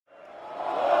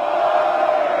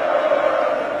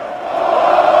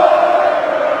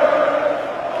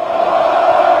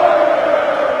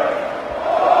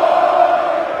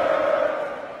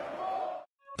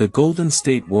The Golden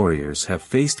State Warriors have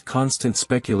faced constant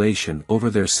speculation over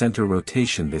their center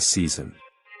rotation this season,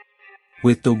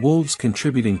 with the Wolves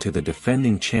contributing to the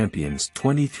defending champions'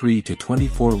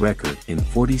 23-24 record in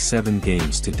 47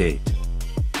 games to date.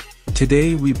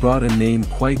 Today we brought a name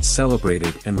quite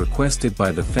celebrated and requested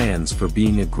by the fans for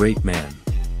being a great man.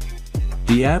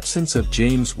 The absence of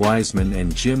James Wiseman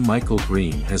and Jim Michael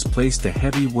Green has placed a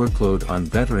heavy workload on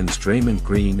veterans Draymond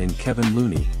Green and Kevin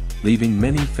Looney, leaving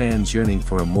many fans yearning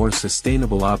for a more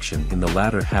sustainable option in the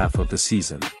latter half of the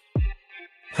season.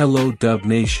 Hello Dub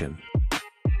Nation.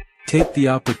 Take the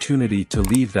opportunity to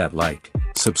leave that like,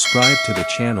 subscribe to the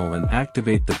channel and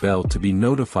activate the bell to be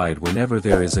notified whenever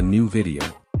there is a new video.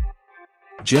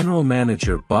 General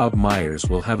Manager Bob Myers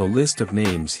will have a list of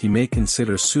names he may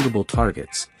consider suitable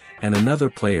targets, and another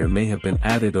player may have been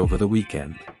added over the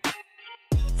weekend.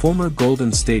 Former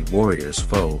Golden State Warriors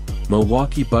foe,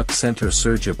 Milwaukee Bucks center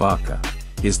Serge Ibaka,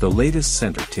 is the latest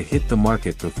center to hit the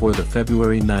market before the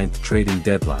February 9th trading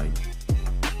deadline.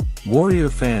 Warrior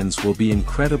fans will be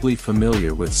incredibly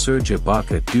familiar with Serge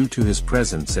Ibaka due to his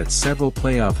presence at several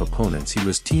playoff opponents. He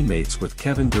was teammates with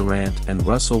Kevin Durant and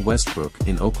Russell Westbrook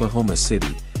in Oklahoma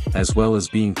City, as well as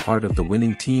being part of the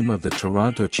winning team of the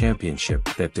Toronto Championship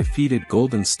that defeated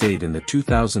Golden State in the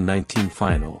 2019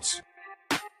 Finals.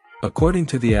 According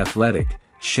to The Athletic,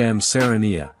 Shams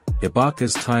Charania,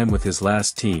 Ibaka's time with his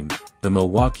last team, the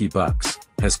Milwaukee Bucks,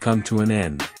 has come to an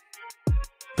end.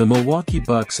 The Milwaukee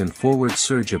Bucks and forward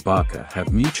Serge Ibaka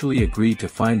have mutually agreed to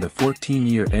find the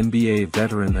 14-year NBA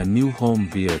veteran a new home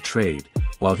via trade,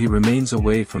 while he remains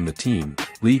away from the team,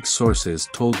 league sources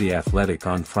told The Athletic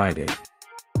on Friday.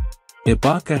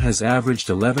 Ibaka has averaged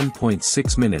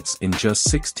 11.6 minutes in just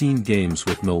 16 games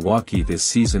with Milwaukee this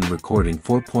season, recording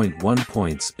 4.1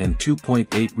 points and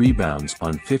 2.8 rebounds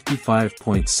on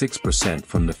 55.6%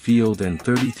 from the field and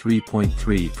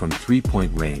 33.3% from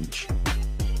three-point range.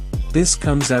 This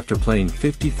comes after playing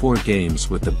 54 games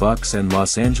with the Bucks and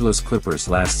Los Angeles Clippers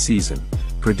last season,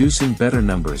 producing better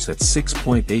numbers at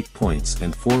 6.8 points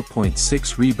and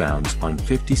 4.6 rebounds on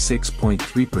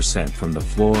 56.3% from the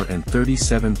floor and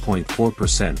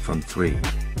 37.4% from three.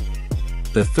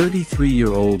 The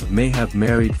 33-year-old may have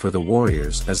married for the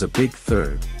Warriors as a big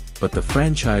third, but the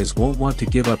franchise won't want to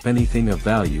give up anything of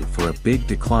value for a big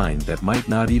decline that might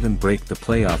not even break the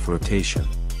playoff rotation.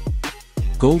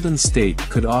 Golden State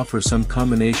could offer some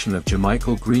combination of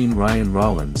JaMychal Green, Ryan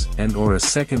Rollins, and/or a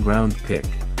second-round pick,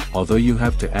 although you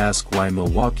have to ask why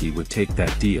Milwaukee would take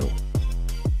that deal.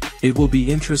 It will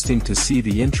be interesting to see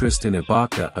the interest in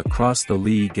Ibaka across the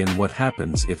league and what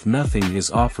happens if nothing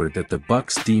is offered that the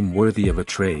Bucks deem worthy of a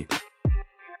trade.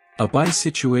 A buy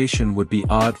situation would be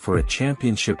odd for a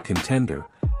championship contender,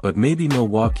 but maybe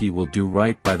Milwaukee will do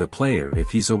right by the player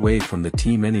if he's away from the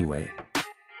team anyway.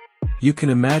 You can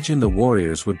imagine the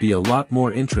Warriors would be a lot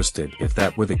more interested if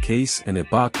that were the case, and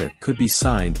Ibaka could be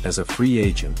signed as a free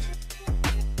agent.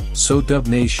 So Dub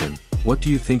Nation, what do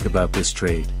you think about this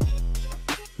trade?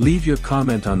 Leave your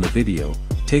comment on the video,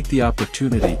 take the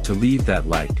opportunity to leave that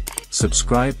like,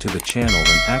 subscribe to the channel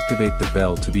and activate the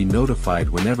bell to be notified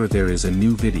whenever there is a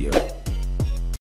new video.